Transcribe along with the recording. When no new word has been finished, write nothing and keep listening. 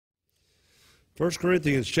1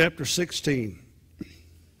 Corinthians chapter 16.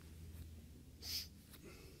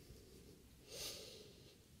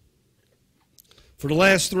 For the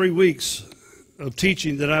last 3 weeks of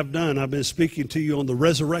teaching that I've done, I've been speaking to you on the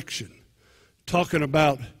resurrection, talking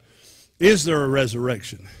about, is there a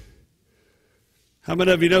resurrection? How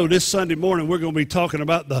many of you know this Sunday morning we're going to be talking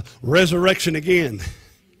about the resurrection again?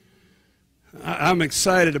 I'm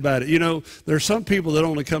excited about it. You know, there's some people that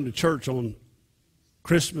only come to church on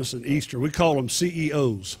Christmas and Easter. We call them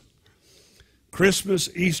CEOs. Christmas,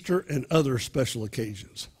 Easter, and other special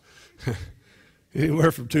occasions.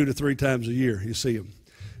 Anywhere from 2 to 3 times a year you see them.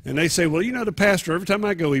 And they say, well, you know, the pastor, every time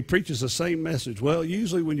I go, he preaches the same message. Well,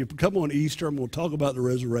 usually when you come on Easter, I'm going to talk about the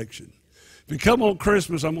resurrection. If you come on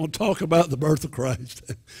Christmas, I'm going to talk about the birth of Christ.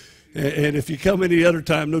 And if you come any other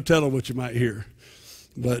time, no telling what you might hear.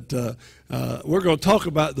 But we're going to talk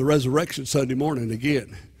about the resurrection Sunday morning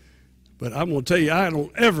again. But I'm going to tell you, I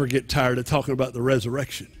don't ever get tired of talking about the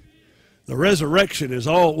resurrection. The resurrection is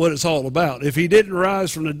all what it's all about. If he didn't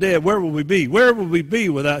rise from the dead, where would we be? Where would we be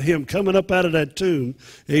without him coming up out of that tomb?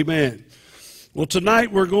 Amen. Well,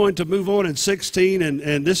 tonight we're going to move on in 16,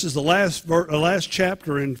 and this is the last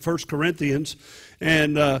chapter in 1 Corinthians.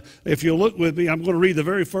 And if you'll look with me, I'm going to read the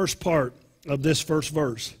very first part of this first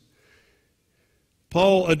verse.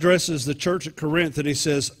 Paul addresses the church at Corinth, and he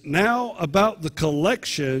says, now about the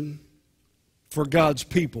collection for God's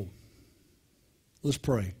people. Let's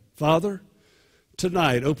pray. Father,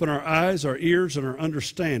 tonight open our eyes, our ears, and our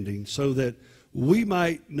understanding so that we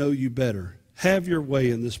might know you better. Have your way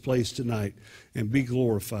in this place tonight and be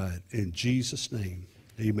glorified. In Jesus' name,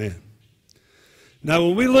 amen. Now,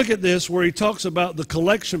 when we look at this, where he talks about the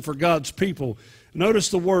collection for God's people, notice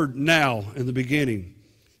the word now in the beginning.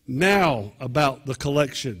 Now about the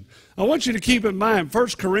collection. I want you to keep in mind, 1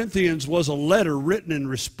 Corinthians was a letter written in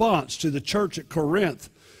response to the church at Corinth,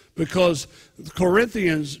 because the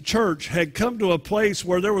Corinthians church had come to a place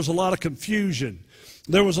where there was a lot of confusion.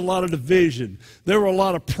 There was a lot of division. There were a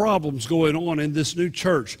lot of problems going on in this new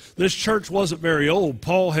church. This church wasn't very old.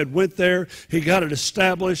 Paul had went there. He got it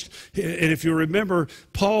established. And if you remember,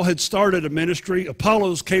 Paul had started a ministry.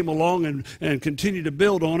 Apollos came along and continued to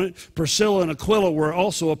build on it. Priscilla and Aquila were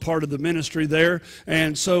also a part of the ministry there.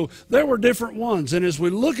 And so there were different ones. And as we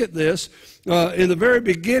look at this, in the very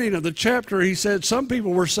beginning of the chapter, he said some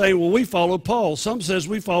people were saying, well, we follow Paul. Some says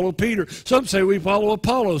we follow Peter. Some say we follow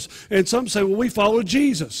Apollos. And some say, well, we follow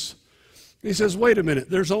Jesus. He says, wait a minute.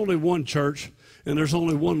 There's only one church, and there's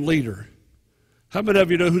only one leader. How many of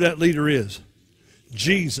you know who that leader is?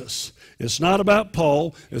 Jesus. It's not about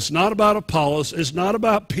Paul. It's not about Apollos. It's not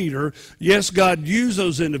about Peter. Yes, God used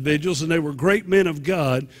those individuals, and they were great men of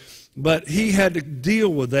God, but he had to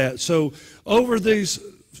deal with that. So over these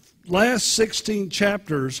last 16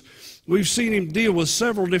 chapters, we've seen him deal with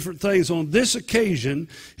several different things. On this occasion,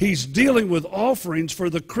 he's dealing with offerings for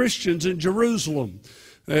the Christians in Jerusalem.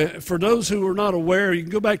 For those who are not aware, you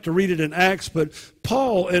can go back to read it in Acts, but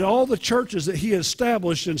Paul and all the churches that he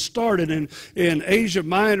established and started in Asia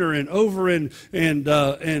Minor and over in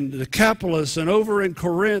Decapolis and over in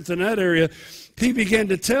Corinth and that area, he began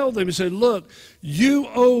to tell them, he said, look, you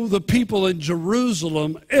owe the people in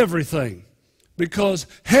Jerusalem everything. Because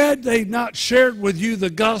had they not shared with you the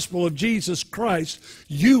gospel of Jesus Christ,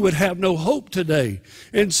 you would have no hope today.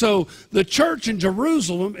 And so the church in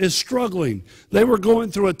Jerusalem is struggling. They were going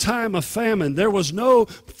through a time of famine. There was no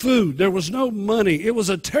food. There was no money. It was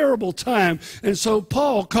a terrible time. And so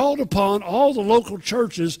Paul called upon all the local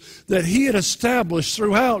churches that he had established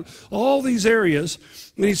throughout all these areas.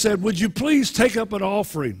 And he said, would you please take up an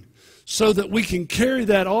offering, so that we can carry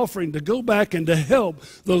that offering to go back and to help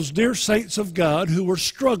those dear saints of God who were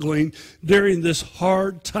struggling during this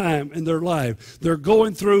hard time in their life. They're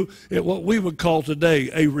going through what we would call today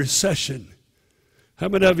a recession. How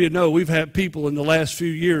many of you know we've had people in the last few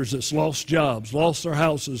years that's lost jobs, lost their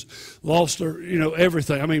houses, lost their,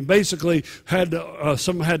 everything. I mean, basically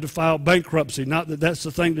some had to file bankruptcy. Not that that's the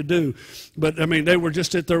thing to do, but I mean, they were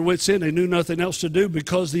just at their wits' end. They knew nothing else to do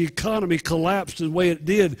because the economy collapsed the way it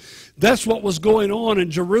did. That's what was going on in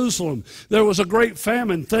Jerusalem. There was a great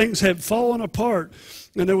famine. Things had fallen apart,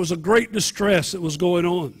 and there was a great distress that was going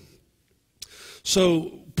on.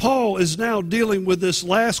 So Paul is now dealing with this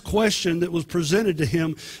last question that was presented to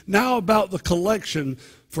him, now about the collection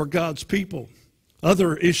for God's people.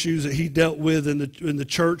 Other issues that he dealt with in the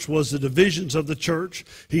church was the divisions of the church.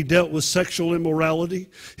 He dealt with sexual immorality.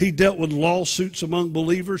 He dealt with lawsuits among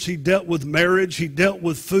believers. He dealt with marriage. He dealt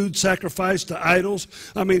with food sacrificed to idols.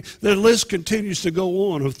 I mean, the list continues to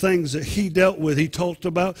go on of things that he dealt with. He talked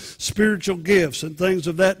about spiritual gifts and things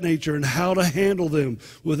of that nature and how to handle them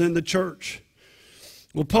within the church.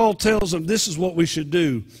 Well, Paul tells them this is what we should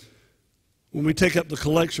do when we take up the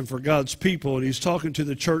collection for God's people. And he's talking to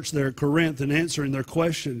the church there at Corinth and answering their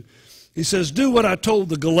question. He says, do what I told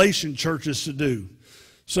the Galatian churches to do.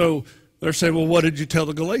 So they're saying, well, what did you tell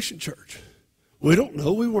the Galatian church? We don't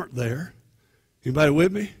know. We weren't there. Anybody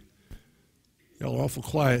with me? Y'all are awful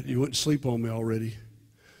quiet. You wouldn't sleep on me already.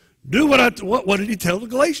 Do what did he tell the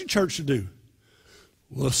Galatian church to do?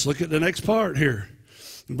 Well, let's look at the next part here.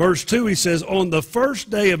 In verse 2, he says, on the first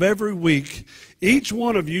day of every week, each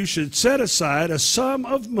one of you should set aside a sum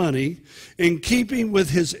of money in keeping with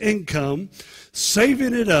his income,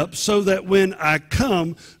 saving it up so that when I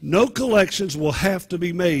come, no collections will have to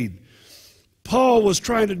be made. Paul was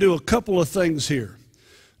trying to do a couple of things here.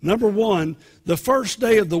 Number one, the first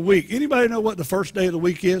day of the week. Anybody know what the first day of the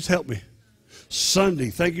week is? Help me. Sunday.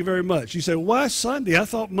 Thank you very much. You say, why Sunday? I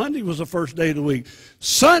thought Monday was the first day of the week.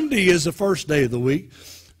 Sunday is the first day of the week.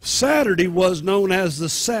 Saturday was known as the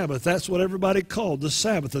Sabbath. That's what everybody called the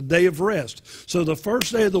Sabbath, a day of rest. So the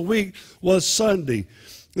first day of the week was Sunday.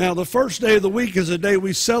 Now, the first day of the week is a day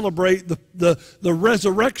we celebrate the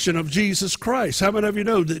resurrection of Jesus Christ. How many of you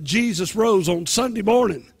know that Jesus rose on Sunday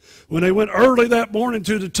morning? When they went early that morning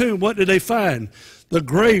to the tomb, what did they find? The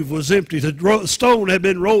grave was empty. The stone had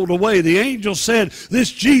been rolled away. The angel said, this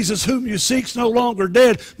Jesus whom you seek is no longer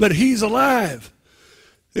dead, but he's alive.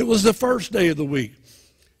 It was the first day of the week.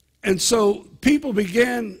 And so people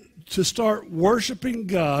began to start worshiping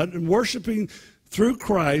God and worshiping through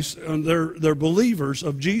Christ, and their believers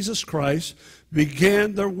of Jesus Christ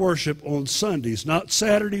began their worship on Sundays, not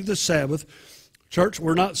Saturday, the Sabbath. Church,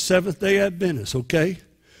 we're not Seventh-day Adventists, okay?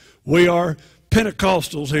 We are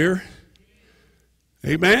Pentecostals here.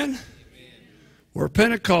 Amen? Amen? We're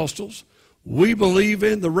Pentecostals. We believe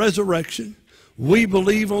in the resurrection. We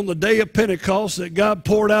believe on the day of Pentecost that God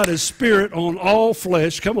poured out his Spirit on all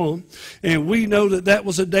flesh. Come on. And we know that that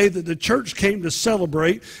was a day that the church came to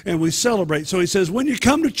celebrate, and we celebrate. So he says, when you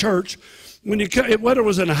come to church, whether it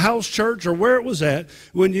was in a house church or where it was at,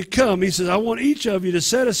 when you come, he says, I want each of you to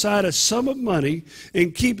set aside a sum of money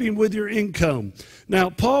in keeping with your income. Now,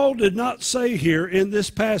 Paul did not say here in this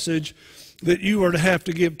passage that you are to have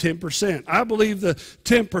to give 10%. I believe the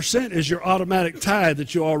 10% is your automatic tithe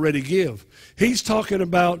that you already give. He's talking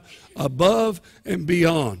about above and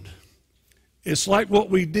beyond. It's like what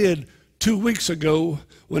we did 2 weeks ago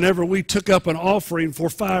whenever we took up an offering for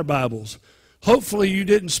Fire Bibles. Hopefully you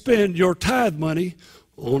didn't spend your tithe money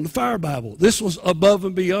on the Fire Bible. This was above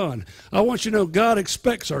and beyond. I want you to know God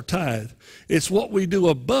expects our tithe. It's what we do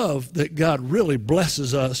above that God really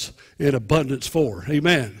blesses us in abundance for.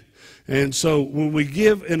 Amen. And so when we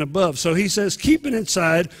give in above, so he says, keep it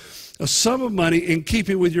inside a sum of money in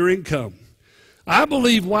keeping with your income. I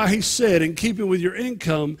believe why he said in keeping with your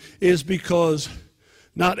income is because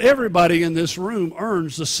not everybody in this room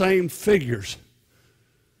earns the same figures.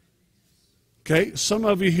 Okay, some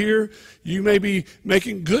of you here, you may be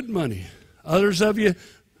making good money. Others of you,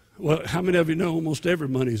 well, how many of you know almost every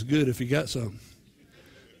money is good if you got some?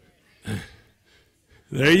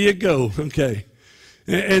 There you go, okay.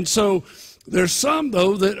 And so there's some,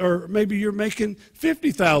 though, that are maybe you're making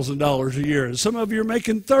 $50,000 a year. And some of you are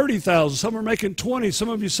making $30,000. Some are making $20,000. Some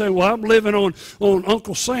of you say, well, I'm living on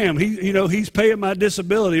Uncle Sam. He's paying my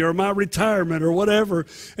disability or my retirement or whatever,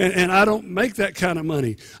 and I don't make that kind of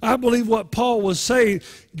money. I believe what Paul was saying,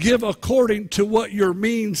 give according to what your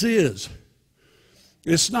means is.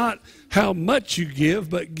 It's not how much you give,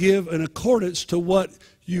 but give in accordance to what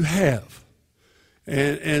you have.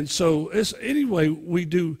 And so it's anyway we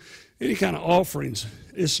do any kind of offerings.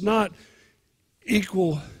 It's not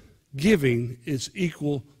equal giving, it's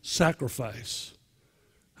equal sacrifice.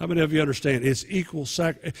 How many of you understand? It's equal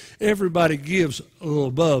sacrifice. Everybody gives a little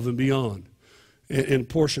above and beyond in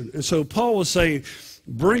portion. And so Paul was saying,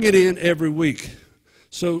 bring it in every week.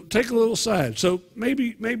 So take a little side. So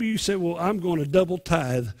maybe you say, well, I'm going to double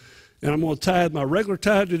tithe. And I'm going to tithe my regular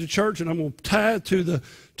tithe to the church, and I'm going to tithe to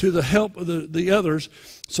the help of the others.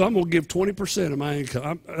 So I'm going to give 20% of my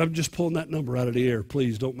income. I'm just pulling that number out of the air.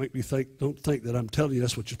 Please don't make me don't think that I'm telling you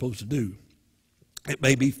that's what you're supposed to do. It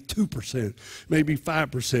may be 2%, maybe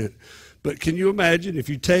 5%. But can you imagine if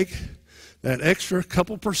you take that extra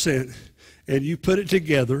couple percent and you put it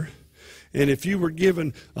together? And if you were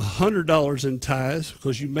given $100 in tithes,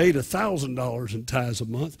 because you made $1,000 in tithes a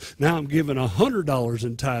month, now I'm giving $100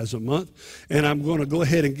 in tithes a month, and I'm going to go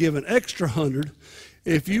ahead and give an extra $100.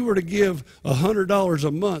 If you were to give $100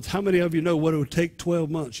 a month, how many of you know what it would take 12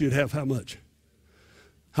 months? You'd have how much?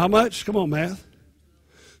 How much? Come on, math.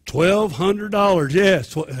 $1,200.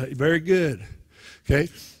 Yes, very good. Okay.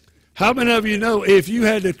 How many of you know if you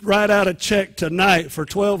had to write out a check tonight for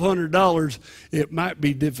 $1,200, it might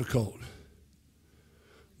be difficult?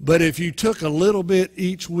 But if you took a little bit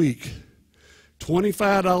each week,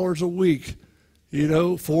 $25 a week,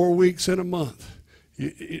 4 weeks in a month,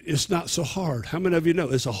 it's not so hard. How many of you know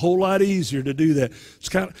it's a whole lot easier to do that? It's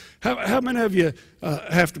how many of you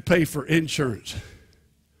have to pay for insurance?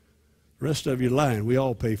 The rest of you lying. We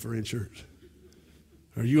all pay for insurance.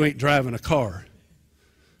 Or you ain't driving a car.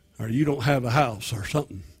 Or you don't have a house or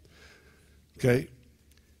something. Okay?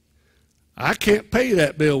 I can't pay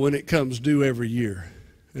that bill when it comes due every year.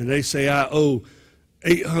 And they say I owe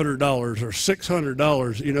 $800 or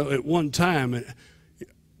 $600, at one time. And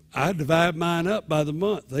I divide mine up by the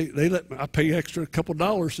month. They let me, I pay extra a couple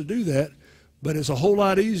dollars to do that. But it's a whole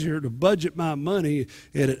lot easier to budget my money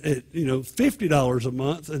at $50 a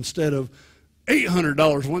month instead of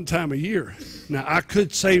 $800 one time a year. Now, I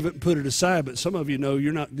could save it and put it aside, but some of you know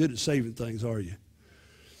you're not good at saving things, are you?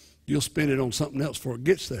 You'll spend it on something else before it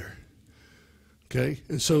gets there. Okay?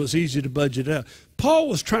 And so it's easy to budget out. Paul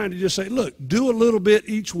was trying to just say, look, do a little bit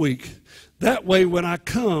each week. That way when I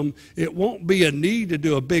come, it won't be a need to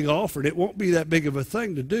do a big offering. It won't be that big of a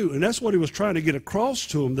thing to do. And that's what he was trying to get across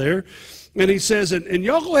to them there. And he says, and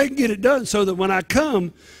y'all go ahead and get it done so that when I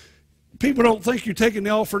come, people don't think you're taking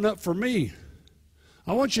the offering up for me.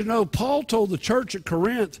 I want you to know, Paul told the church at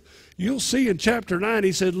Corinth, you'll see in chapter 9,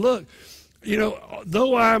 he said, look,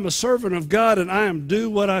 though I am a servant of God and I am due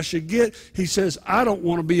what I should get, he says, I don't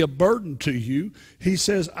want to be a burden to you. He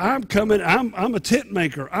says, I'm a tent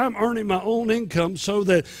maker. I'm earning my own income so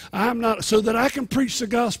that I can preach the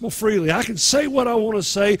gospel freely. I can say what I want to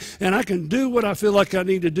say and I can do what I feel like I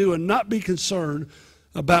need to do and not be concerned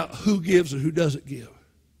about who gives and who doesn't give.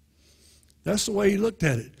 That's the way he looked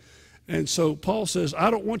at it. And so Paul says, I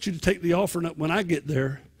don't want you to take the offering up when I get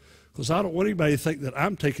there because I don't want anybody to think that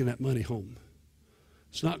I'm taking that money home.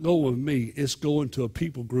 It's not going with me. It's going to a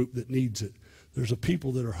people group that needs it. There's a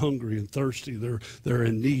people that are hungry and thirsty. They're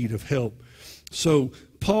in need of help. So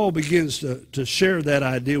Paul begins to share that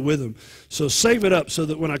idea with them. So save it up so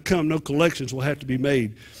that when I come, no collections will have to be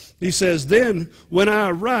made. He says, then when I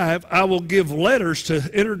arrive, I will give letters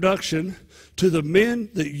to introduction to the men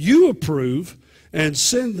that you approve and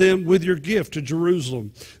send them with your gift to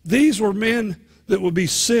Jerusalem. These were men that would be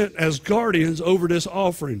sent as guardians over this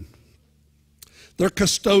offering. They're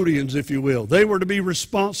custodians, if you will. They were to be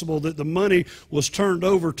responsible that the money was turned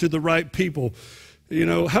over to the right people.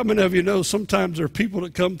 How many of you know sometimes there are people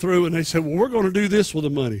that come through and they say, well, we're going to do this with the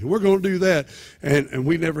money. We're going to do that. And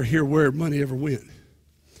we never hear where money ever went.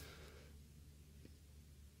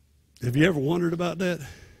 Have you ever wondered about that?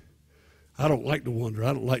 I don't like to wonder.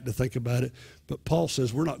 I don't like to think about it. But Paul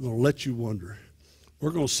says we're not going to let you wonder.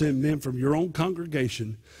 We're going to send men from your own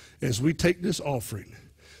congregation as we take this offering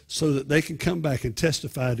so that they can come back and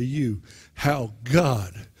testify to you how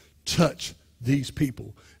God touched these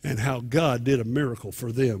people and how God did a miracle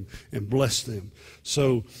for them and blessed them.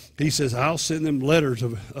 So he says, I'll send them letters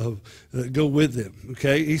of go with them.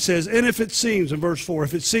 Okay? He says, and if it seems, in verse 4,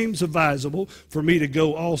 if it seems advisable for me to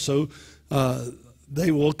go also, they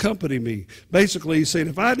will accompany me. Basically, he's saying,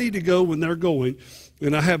 if I need to go when they're going,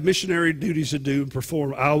 and I have missionary duties to do and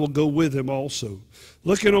perform, I will go with them also.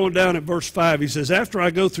 Looking on down at verse 5, he says, after I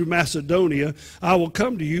go through Macedonia, I will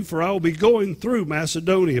come to you, for I will be going through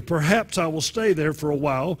Macedonia. Perhaps I will stay there for a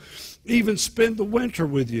while, even spend the winter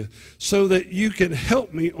with you, so that you can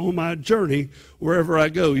help me on my journey wherever I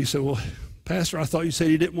go. You say, well, Pastor, I thought you said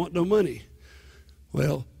you didn't want no money.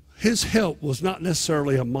 Well, his help was not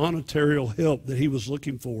necessarily a monetary help that he was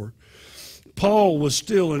looking for. Paul was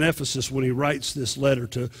still in Ephesus when he writes this letter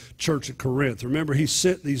to church at Corinth. Remember, he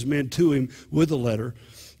sent these men to him with a letter.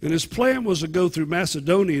 And his plan was to go through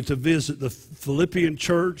Macedonia to visit the Philippian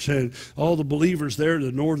church and all the believers there in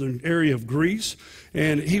the northern area of Greece.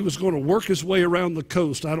 And he was going to work his way around the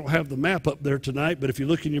coast. I don't have the map up there tonight, but if you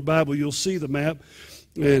look in your Bible, you'll see the map.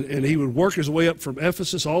 And he would work his way up from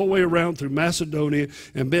Ephesus all the way around through Macedonia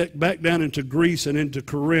and back down into Greece and into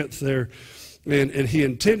Corinth there. And he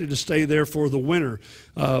intended to stay there for the winter.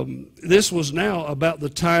 This was now about the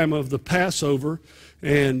time of the Passover,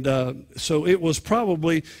 and so it was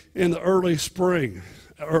probably in the early spring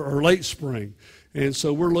or late spring. And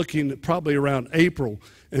so we're looking at probably around April.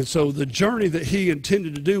 And so the journey that he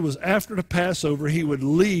intended to do was after the Passover, he would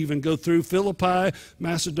leave and go through Philippi,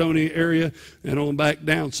 Macedonia area, and on back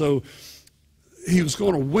down. So he was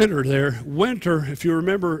going to winter there. Winter, if you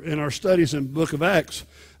remember in our studies in the book of Acts,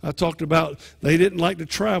 I talked about they didn't like to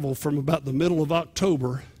travel from about the middle of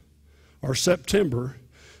October or September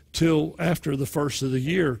till after the first of the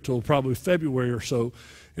year, till probably February or so.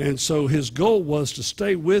 And so his goal was to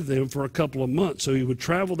stay with them for a couple of months. So he would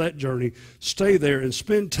travel that journey, stay there, and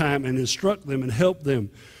spend time and instruct them and help them.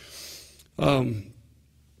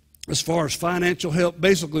 As far as financial help,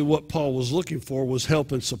 basically what Paul was looking for was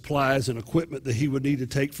help in supplies and equipment that he would need to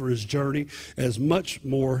take for his journey. As much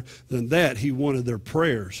more than that, he wanted their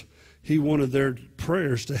prayers. He wanted their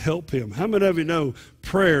prayers to help him. How many of you know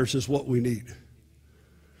prayers is what we need?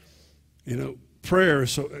 You know, prayer.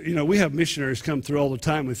 So, you know, we have missionaries come through all the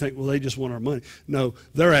time. We think, well, they just want our money. No,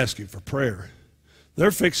 they're asking for prayer. They're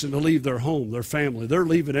fixing to leave their home, their family. They're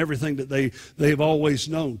leaving everything that they've always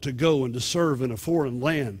known to go and to serve in a foreign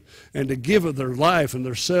land and to give of their life and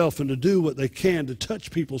their self and to do what they can to touch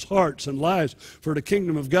people's hearts and lives for the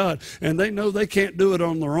kingdom of God. And they know they can't do it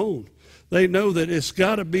on their own. They know that it's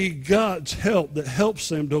got to be God's help that helps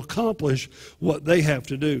them to accomplish what they have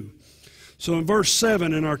to do. So in verse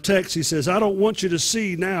 7 in our text, he says, I don't want you to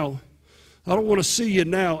see now. I don't want to see you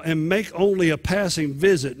now and make only a passing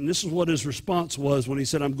visit. And this is what his response was when he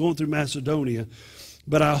said, I'm going through Macedonia,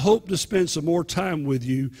 but I hope to spend some more time with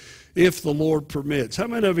you if the Lord permits. How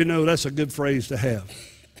many of you know that's a good phrase to have?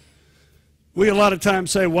 We a lot of times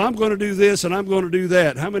say, well, I'm going to do this and I'm going to do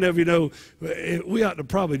that. How many of you know we ought to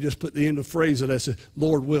probably just put the end of phrase that says,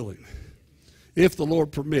 Lord willing, if the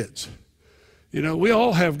Lord permits. You know, we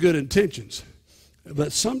all have good intentions.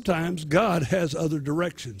 But sometimes God has other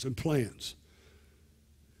directions and plans.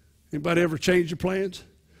 Anybody ever change your plans?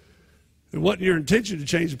 It wasn't your intention to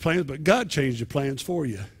change the plans, but God changed the plans for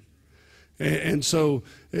you. And so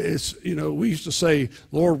it's, you know, we used to say,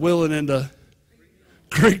 Lord willing, and the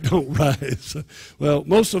creek don't rise. Well,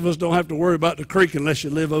 most of us don't have to worry about the creek unless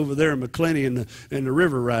you live over there in McClenny and the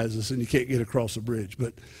river rises and you can't get across the bridge.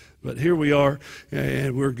 But here we are,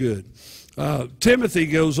 and we're good. Timothy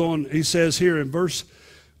goes on, he says here in verse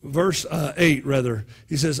 8,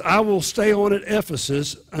 he says, I will stay on at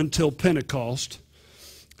Ephesus until Pentecost.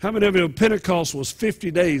 How many of you know Pentecost was 50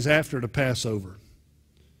 days after the Passover?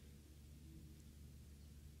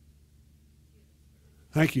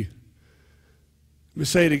 Thank you. Let me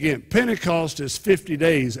say it again. Pentecost is 50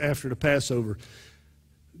 days after the Passover.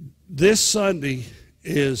 This Sunday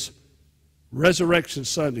is Resurrection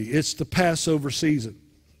Sunday. It's the Passover season.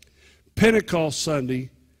 Pentecost Sunday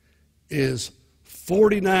is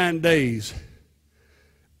 49 days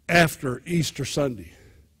after Easter Sunday,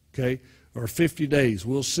 okay, or 50 days.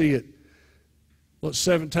 We'll see it. What's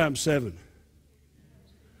 7 times 7?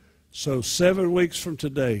 So 7 weeks from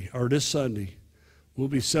today, or this Sunday, we'll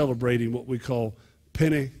be celebrating what we call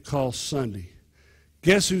Pentecost Sunday.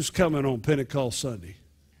 Guess who's coming on Pentecost Sunday?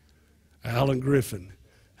 Alan Griffin.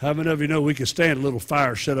 How many of you know we can stand a little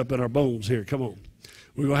fire shut up in our bones here? Come on.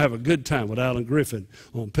 We're going to have a good time with Alan Griffin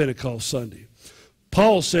on Pentecost Sunday.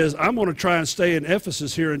 Paul says, I'm going to try and stay in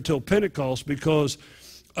Ephesus here until Pentecost because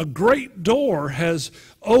a great door has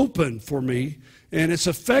opened for me, and it's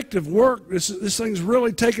effective work. This thing's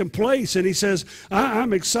really taking place. And he says,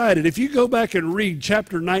 I'm excited. If you go back and read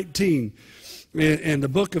chapter 19 in the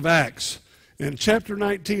book of Acts, in chapter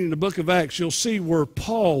 19 in the book of Acts, you'll see where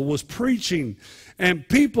Paul was preaching and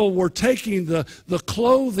people were taking the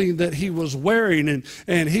clothing that he was wearing,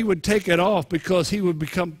 and he would take it off because he would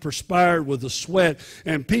become perspired with the sweat.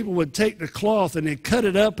 And people would take the cloth and they'd cut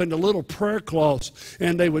it up into little prayer cloths,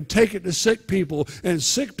 and they would take it to sick people, and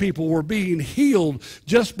sick people were being healed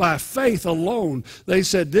just by faith alone. They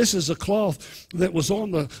said, this is a cloth that was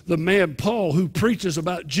on the man Paul, who preaches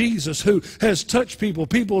about Jesus, who has touched people.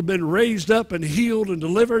 People have been raised up and healed and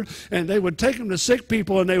delivered, and they would take them to sick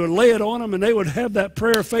people and they would lay it on them, and they would have that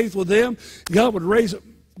prayer of faith with them. God would raise it.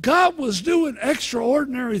 God was doing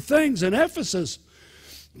extraordinary things in Ephesus.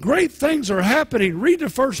 Great things are happening. Read the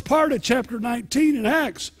first part of chapter 19 in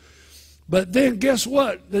Acts. But then guess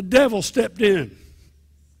what? The devil stepped in.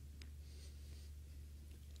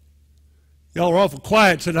 Y'all are awful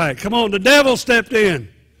quiet tonight. Come on, the devil stepped in.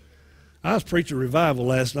 I was preaching revival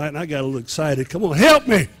last night and I got a little excited. Come on, help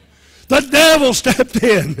me. The devil stepped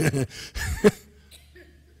in.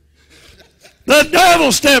 The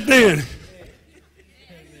devil stepped in.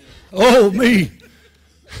 Oh, me.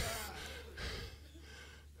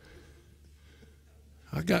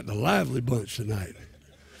 I got the lively bunch tonight.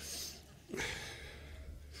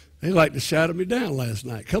 They like to shout me down last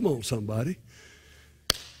night. Come on, somebody.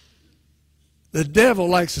 The devil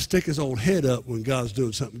likes to stick his old head up when God's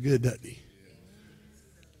doing something good, doesn't he?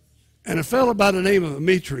 And a fellow by the name of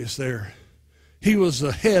Demetrius there, he was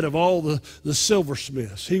the head of all the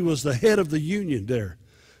silversmiths. He was the head of the union there.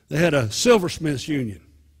 They had a silversmiths union.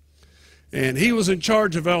 And he was in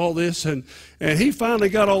charge of all this, and he finally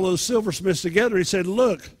got all those silversmiths together. He said,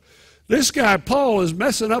 look, This guy, Paul, is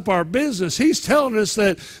messing up our business. He's telling us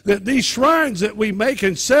that these shrines that we make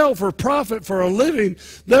and sell for profit for a living,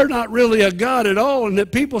 they're not really a God at all, and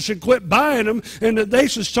that people should quit buying them, and that they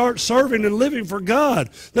should start serving and living for God.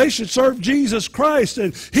 They should serve Jesus Christ,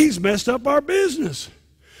 and he's messed up our business.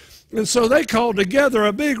 And so they called together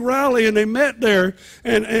a big rally, and they met there,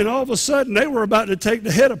 and all of a sudden they were about to take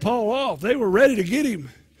the head of Paul off. They were ready to get him.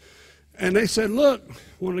 And they said, look,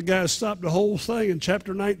 one of the guys stopped the whole thing in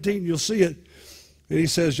chapter 19. You'll see it. And he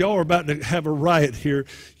says, y'all are about to have a riot here.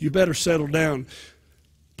 You better settle down.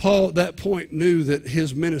 Paul at that point knew that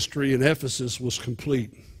his ministry in Ephesus was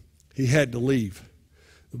complete. He had to leave.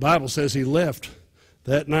 The Bible says he left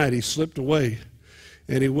that night. He slipped away,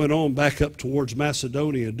 and he went on back up towards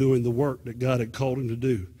Macedonia doing the work that God had called him to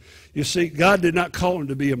do. You see, God did not call him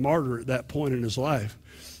to be a martyr at that point in his life,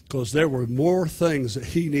 because there were more things that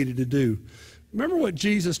he needed to do. Remember what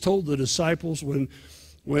Jesus told the disciples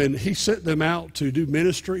when he sent them out to do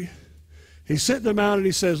ministry? He sent them out and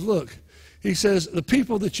he says, look, he says, the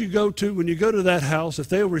people that you go to, when you go to that house, if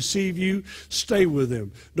they'll receive you, stay with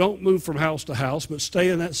them. Don't move from house to house, but stay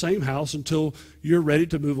in that same house until you're ready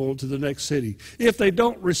to move on to the next city. If they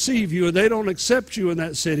don't receive you and they don't accept you in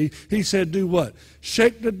that city, he said, do what?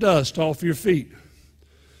 Shake the dust off your feet.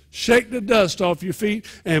 Shake the dust off your feet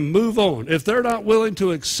and move on. If they're not willing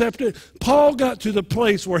to accept it, Paul got to the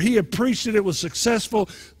place where he had preached it, it was successful,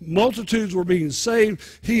 multitudes were being saved,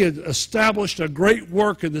 he had established a great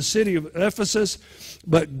work in the city of Ephesus,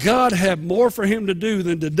 but God had more for him to do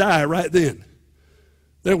than to die right then.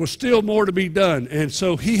 There was still more to be done, and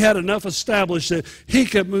so he had enough established that he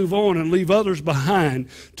could move on and leave others behind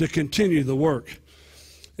to continue the work.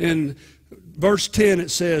 In verse 10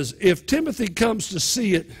 it says, if Timothy comes to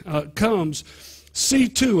see it, see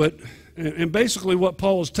to it, and basically what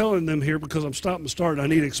Paul is telling them here, because I'm stopping to start, I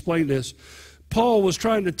need to explain this. Paul was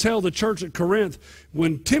trying to tell the church at Corinth,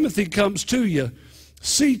 when Timothy comes to you,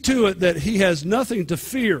 see to it that he has nothing to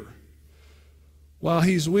fear while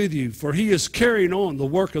he's with you, for he is carrying on the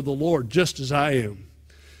work of the Lord just as I am.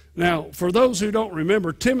 Now, for those who don't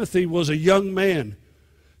remember, Timothy was a young man.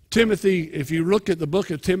 Timothy, if you look at the book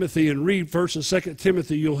of Timothy and read 1st and 2nd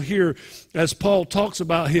Timothy, you'll hear as Paul talks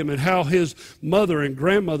about him and how his mother and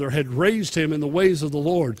grandmother had raised him in the ways of the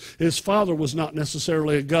Lord. His father was not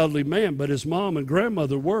necessarily a godly man, but his mom and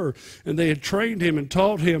grandmother were, and they had trained him and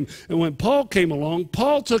taught him. And when Paul came along,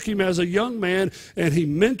 Paul took him as a young man and he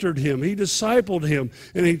mentored him, he discipled him,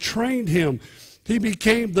 and he trained him. He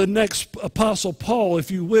became the next Apostle Paul, if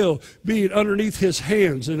you will, being underneath his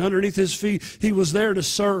hands and underneath his feet. He was there to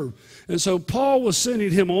serve. And so Paul was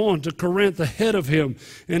sending him on to Corinth ahead of him.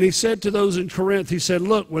 And he said to those in Corinth, he said,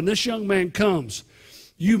 look, when this young man comes,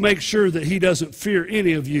 you make sure that he doesn't fear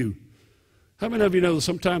any of you. How many of you know that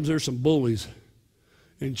sometimes there's some bullies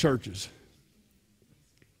in churches?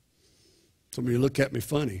 Some of you look at me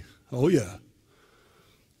funny. Oh, yeah.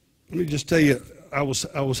 Let me just tell you, I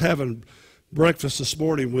was having breakfast this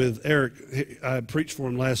morning with Eric. I preached for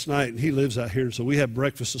him last night, and he lives out here. So we had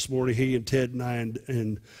breakfast this morning, he and Ted and I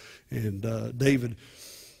and David.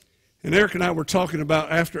 And Eric and I were talking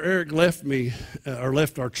about, after Eric left me, or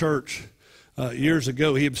left our church years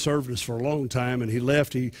ago, he had served us for a long time, and he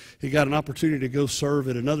left. He got an opportunity to go serve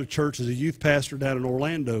at another church as a youth pastor down in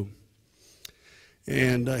Orlando.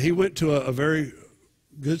 And he went to a very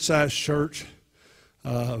good-sized church,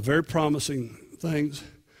 very promising things.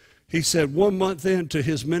 He said 1 month into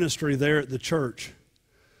his ministry there at the church,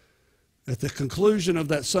 at the conclusion of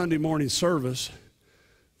that Sunday morning service,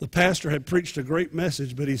 the pastor had preached a great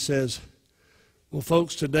message, but he says, well,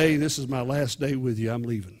 folks, today, this is my last day with you. I'm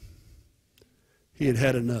leaving. He had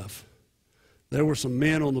had enough. There were some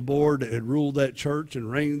men on the board that had ruled that church and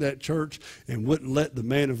reigned that church and wouldn't let the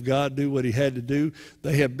man of God do what he had to do.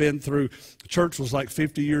 They had been through, the church was like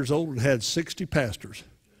 50 years old and had 60 pastors.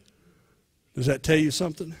 Does that tell you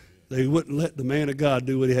something? They wouldn't let the man of God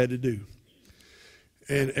do what he had to do.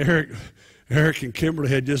 And Eric and Kimberly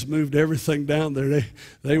had just moved everything down there.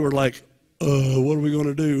 They were like, what are we going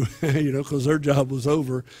to do? You know, because their job was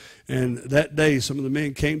over. And that day, some of the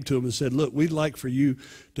men came to him and said, look, we'd like for you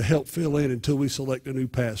to help fill in until we select a new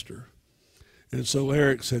pastor. And so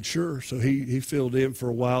Eric said, sure. So he filled in for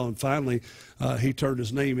a while, and finally he turned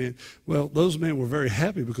his name in. Well, those men were very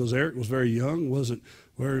happy because Eric was very young, wasn't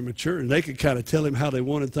very mature, and they could kind of tell him how they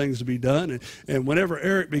wanted things to be done. And whenever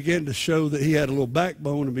Eric began to show that he had a little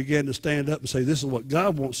backbone and began to stand up and say, this is what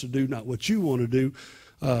God wants to do, not what you want to do,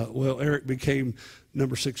 well, Eric became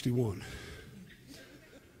number 61.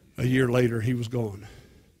 A year later, he was gone.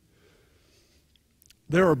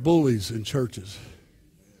 There are bullies in churches.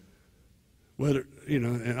 whether,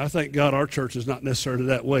 and I thank God our church is not necessarily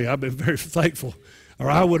that way. I've been very thankful, or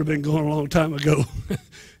I would have been going a long time ago,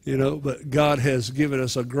 but God has given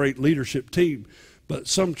us a great leadership team. But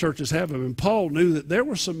some churches have them. And Paul knew that there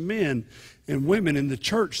were some men and women in the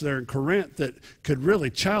church there in Corinth that could really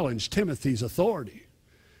challenge Timothy's authority.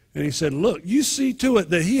 And he said, look, you see to it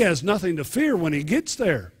that he has nothing to fear when he gets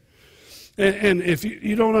there. And if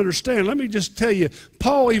you don't understand, let me just tell you,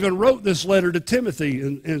 Paul even wrote this letter to Timothy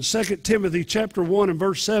in 2 Timothy chapter 1 and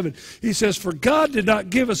verse 7. He says, for God did not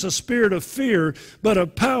give us a spirit of fear, but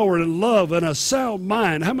of power and love and a sound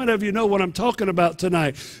mind. How many of you know what I'm talking about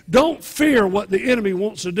tonight? Don't fear what the enemy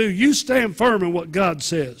wants to do. You stand firm in what God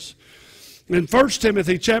says. In 1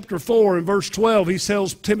 Timothy chapter 4 and verse 12, he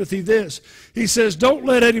tells Timothy this. He says, don't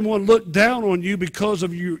let anyone look down on you because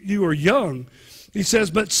of you are young. He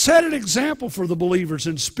says, but set an example for the believers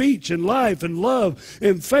in speech and life and love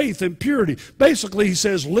and faith and purity. Basically, he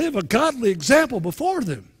says, live a godly example before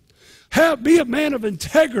them. Be a man of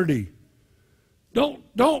integrity.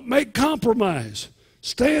 Don't make compromise.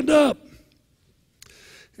 Stand up.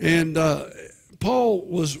 And Paul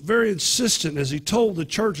was very insistent as he told the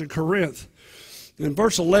church in Corinth. In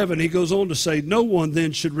verse 11, he goes on to say, no one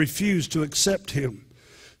then should refuse to accept him.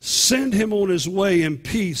 Send him on his way in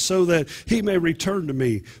peace so that he may return to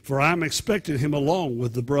me, for I'm expecting him along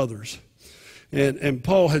with the brothers. And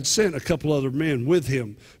Paul had sent a couple other men with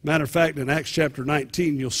him. Matter of fact, in Acts chapter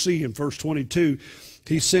 19, you'll see in verse 22,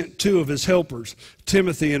 he sent two of his helpers.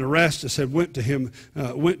 Timothy and Erastus had went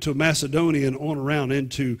to Macedonia and on around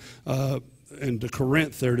into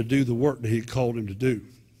Corinth there to do the work that he had called him to do.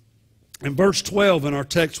 In verse 12 in our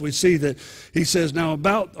text, we see that he says, now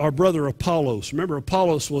about our brother Apollos. Remember,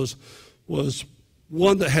 Apollos was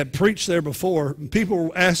one that had preached there before. And people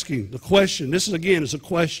were asking the question. This is, again, is a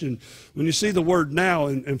question. When you see the word now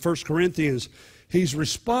in 1 Corinthians, he's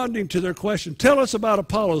responding to their question. Tell us about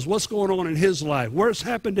Apollos. What's going on in his life? What's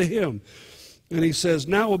happened to him? And he says,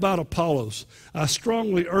 now about Apollos. I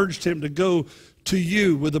strongly urged him to go to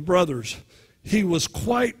you with the brothers. He was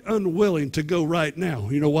quite unwilling to go right now.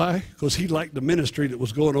 You know why? Because he liked the ministry that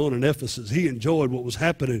was going on in Ephesus. He enjoyed what was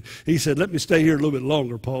happening. He said, let me stay here a little bit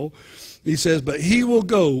longer, Paul. He says, but he will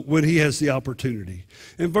go when he has the opportunity.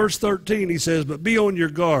 In verse 13, he says, but be on your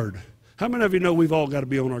guard. How many of you know we've all got to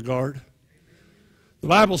be on our guard? The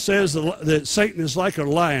Bible says that Satan is like a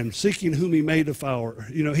lion, seeking whom he may devour.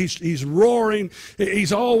 He's roaring.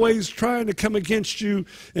 He's always trying to come against you,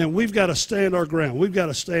 and we've got to stand our ground. We've got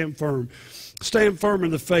to stand firm. Stand firm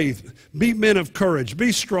in the faith. Be men of courage.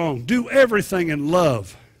 Be strong. Do everything in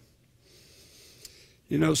love.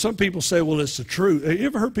 Some people say, well, it's the truth. Have you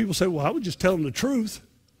ever heard people say, well, I would just tell them the truth?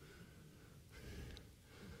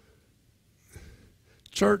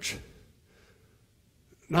 Church,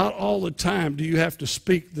 not all the time do you have to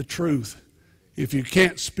speak the truth if you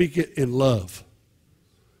can't speak it in love.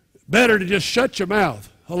 Better to just shut your mouth.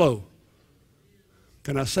 Hello.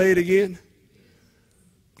 Can I say it again?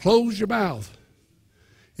 Close your mouth.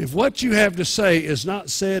 If what you have to say is not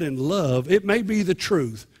said in love, it may be the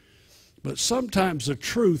truth, but sometimes the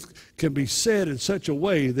truth can be said in such a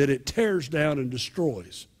way that it tears down and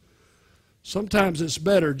destroys. Sometimes it's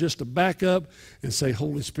better just to back up and say,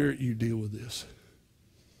 Holy Spirit, you deal with this,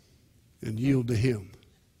 and yield to him.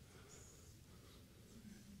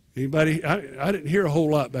 Anybody? I didn't hear a whole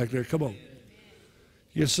lot back there. Come on.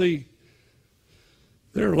 You see,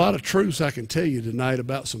 there are a lot of truths I can tell you tonight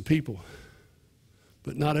about some people,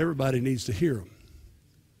 but not everybody needs to hear them.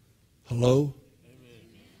 Hello? Amen.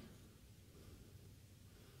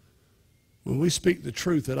 When we speak the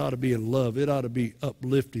truth, it ought to be in love. It ought to be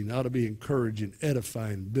uplifting. It ought to be encouraging,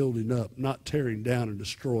 edifying, building up, not tearing down and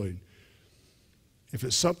destroying. If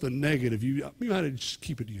it's something negative, you might just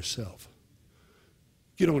keep it to yourself.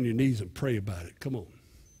 Get on your knees and pray about it. Come on.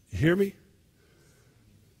 You hear me?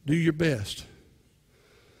 Do your best.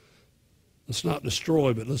 Let's not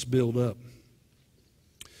destroy, but let's build up.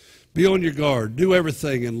 Be on your guard. Do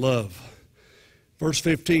everything in love. Verse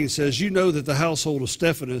 15 says, you know that the household of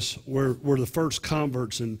Stephanas were the first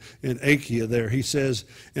converts in Achaia there. He says,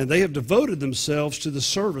 and they have devoted themselves to the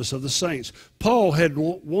service of the saints. Paul had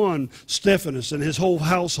won Stephanas and his whole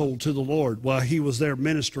household to the Lord while he was there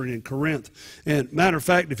ministering in Corinth. And matter of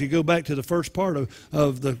fact, if you go back to the first part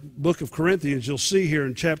of the book of Corinthians, you'll see here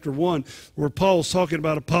in chapter 1 where Paul's talking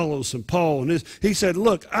about Apollos and Paul. And he said,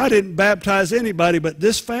 look, I didn't baptize anybody but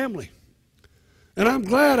this family. And I'm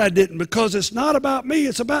glad I didn't, because it's not about me,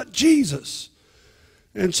 it's about Jesus.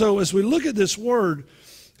 And so as we look at this word,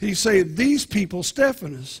 He's saying these people,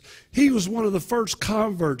 Stephanus, he was one of the first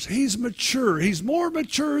converts. He's mature. He's more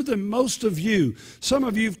mature than most of you. Some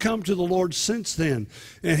of you have come to the Lord since then.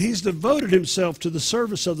 And he's devoted himself to the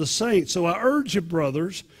service of the saints. So I urge you,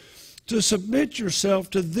 brothers, to submit yourself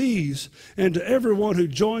to these and to everyone who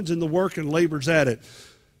joins in the work and labors at it.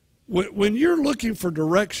 When you're looking for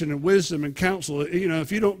direction and wisdom and counsel, you know, if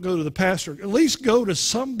you don't go to the pastor, at least go to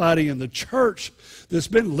somebody in the church that's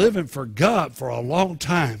been living for God for a long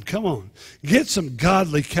time. Come on. Get some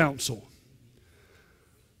godly counsel.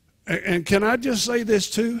 And can I just say this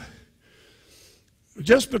too?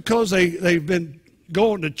 Just because they've been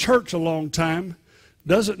going to church a long time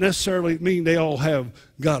doesn't necessarily mean they all have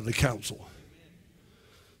godly counsel.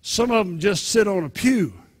 Some of them just sit on a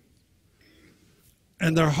pew,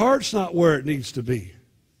 and their heart's not where it needs to be.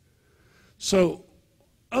 So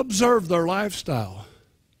observe their lifestyle.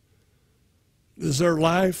 Is their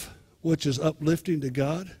life which is uplifting to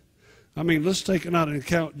God? I mean, let's take it not into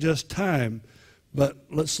account just time, but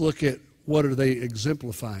let's look at what are they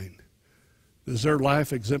exemplifying. Does their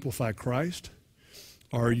life exemplify Christ?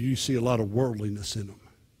 Or you see a lot of worldliness in them?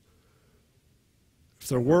 If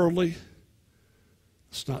they're worldly,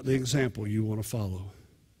 it's not the example you want to follow.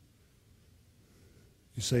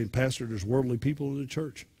 You saying, Pastor, there's worldly people in the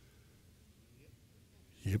church?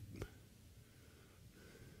 Yep.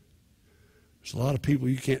 There's a lot of people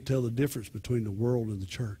you can't tell the difference between the world and the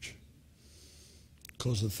church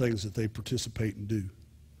because of the things that they participate and do.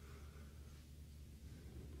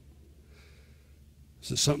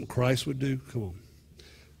 Is it something Christ would do? Come on.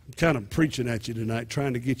 I'm kind of preaching at you tonight,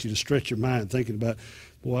 trying to get you to stretch your mind, thinking about,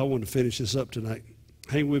 boy, I want to finish this up tonight.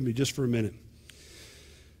 Hang with me just for a minute.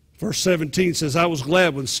 Verse 17 says, I was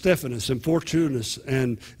glad when Stephanus and Fortunus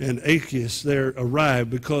and Achaeus there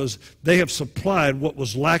arrived, because they have supplied what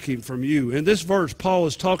was lacking from you. In this verse, Paul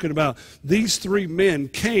is talking about these three men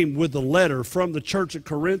came with the letter from the church at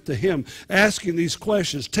Corinth to him, asking these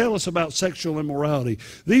questions. Tell us about sexual immorality.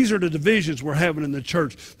 These are the divisions we're having in the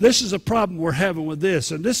church. This is a problem we're having with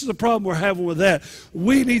this, and this is a problem we're having with that.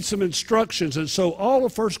 We need some instructions. And so all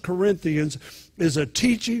of 1 Corinthians is a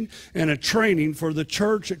teaching and a training for the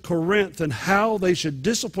church at Corinth and how they should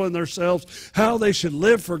discipline themselves, how they should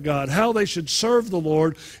live for God, how they should serve the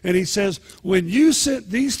Lord. And he says, when you sent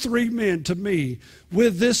these three men to me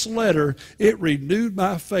with this letter, it renewed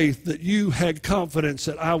my faith that you had confidence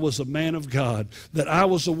that I was a man of God, that I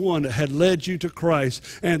was the one that had led you to Christ,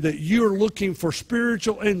 and that you're looking for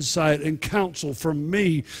spiritual insight and counsel from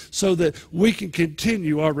me so that we can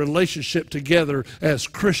continue our relationship together as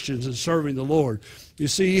Christians and serving the Lord. You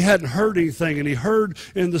see, he hadn't heard anything, and he heard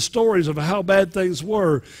in the stories of how bad things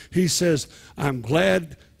were. He says, I'm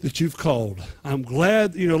glad that you've called. I'm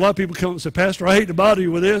glad, you know, a lot of people come and say, Pastor, I hate to bother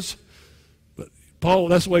you with this. Paul,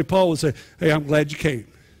 that's the way Paul would say, hey, I'm glad you came.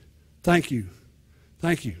 Thank you.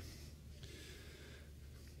 Thank you.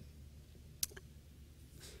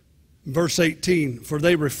 Verse 18, for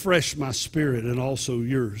they refresh my spirit and also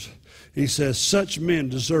yours. He says, such men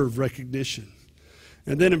deserve recognition.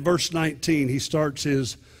 And then in verse 19, he starts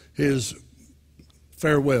his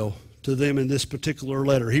farewell to them in this particular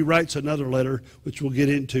letter. He writes another letter, which we'll get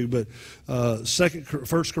into, but 1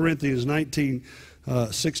 Corinthians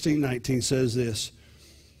 16:19 says this,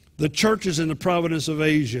 the churches in the province of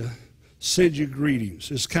Asia send you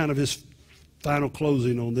greetings. It's kind of his final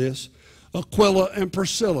closing on this. Aquila and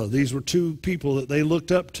Priscilla, these were two people that they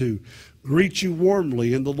looked up to, greet you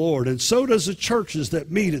warmly in the Lord, and so does the churches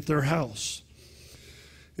that meet at their house.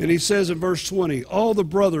 And he says in verse 20, all the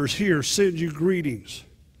brothers here send you greetings.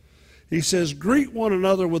 He says, greet one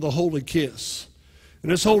another with a holy kiss.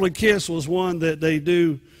 And this holy kiss was one that they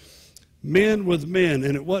do men with men,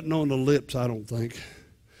 and it wasn't on the lips, I don't think.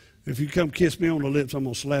 If you come kiss me on the lips, I'm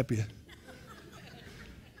going to slap you.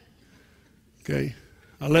 Okay?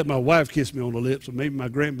 I let my wife kiss me on the lips, or maybe my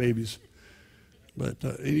grandbabies. But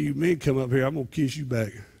any of you men come up here, I'm going to kiss you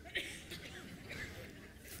back.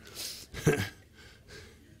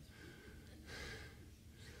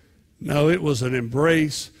 No, it was an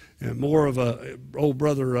embrace, and more of a old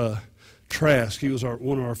brother Trask. He was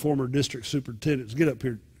one of our former district superintendents. Get up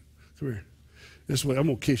here. Come here. This way, I'm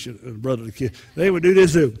going to kiss you, brother to kiss. They would do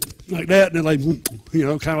this like that, and then like, you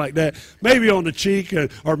know, kind of like that. Maybe on the cheek,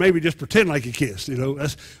 or maybe just pretend like you kissed, you know.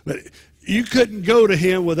 But you couldn't go to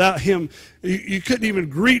him without him. You couldn't even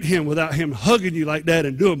greet him without him hugging you like that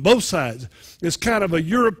and doing both sides. It's kind of a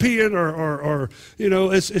European or you know,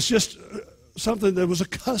 it's just something that was a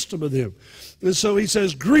custom of them. And so he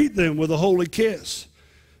says, greet them with a holy kiss.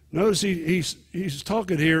 Notice he's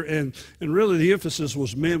talking here, and really the emphasis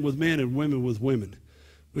was men with men and women with women.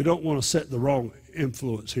 We don't want to set the wrong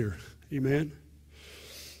influence here. Amen?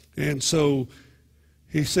 And so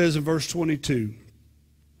he says in verse 22,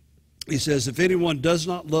 he says, if anyone does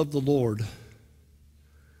not love the Lord,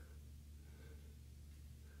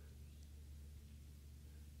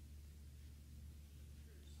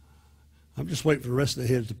 I'm just waiting for the rest of the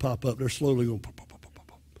heads to pop up. They're slowly going pop, pop, pop, pop,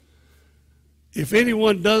 pop. If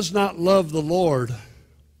anyone does not love the Lord,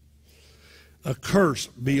 a curse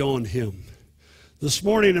be on him. This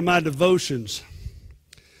morning in my devotions,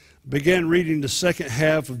 I began reading the second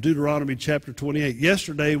half of Deuteronomy chapter 28.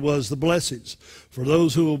 Yesterday was the blessings. For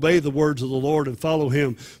those who obey the words of the Lord and follow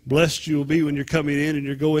him, blessed you will be when you're coming in and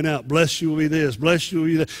you're going out. Blessed you will be this, blessed you will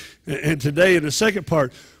be that. And today in the second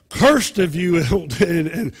part, cursed of you,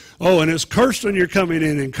 and it's cursed when you're coming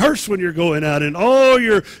in and cursed when you're going out, and all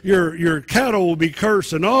your cattle will be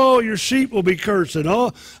cursed, and all your sheep will be cursed, and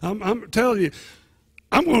all. I'm telling you,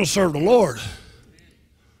 I'm going to serve the Lord.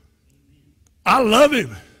 I love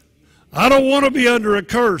him. I don't want to be under a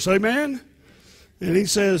curse, amen? And he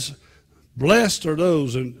says, blessed are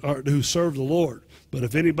those who serve the Lord, but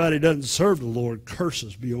if anybody doesn't serve the Lord,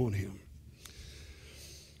 curses be on him.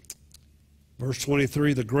 Verse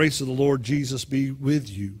 23, the grace of the Lord Jesus be with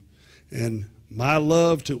you, and my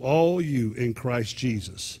love to all you in Christ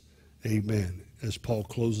Jesus. Amen. As Paul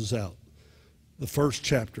closes out the first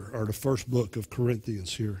chapter, or the first book of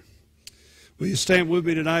Corinthians here. Will you stand with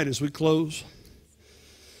me tonight as we close?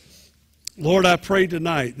 Lord, I pray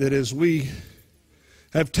tonight that as we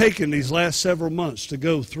have taken these last several months to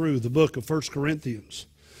go through the book of 1 Corinthians,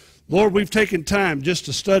 Lord, we've taken time just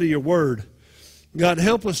to study your word. God,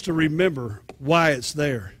 help us to remember why it's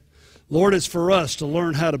there. Lord, it's for us to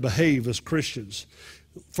learn how to behave as Christians.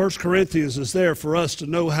 1 Corinthians is there for us to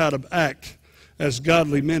know how to act as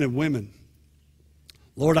godly men and women.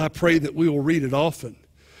 Lord, I pray that we will read it often,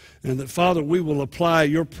 and that, Father, we will apply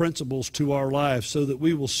your principles to our lives so that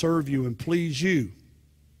we will serve you and please you.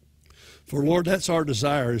 For, Lord, that's our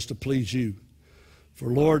desire, is to please you. For,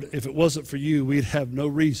 Lord, if it wasn't for you, we'd have no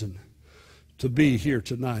reason to be here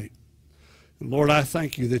tonight. And Lord, I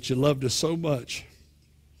thank you that you loved us so much,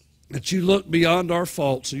 that you looked beyond our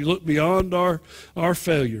faults, you looked beyond our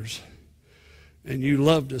failures, and you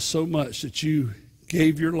loved us so much that you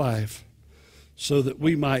gave your life so that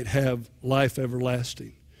we might have life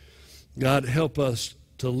everlasting. God, help us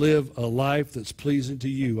to live a life that's pleasing to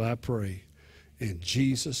you, I pray. In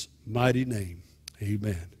Jesus' mighty name,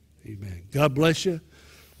 amen. Amen. God bless you.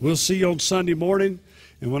 We'll see you on Sunday morning.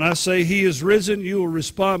 And when I say he is risen, you will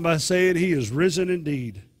respond by saying he is risen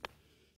indeed.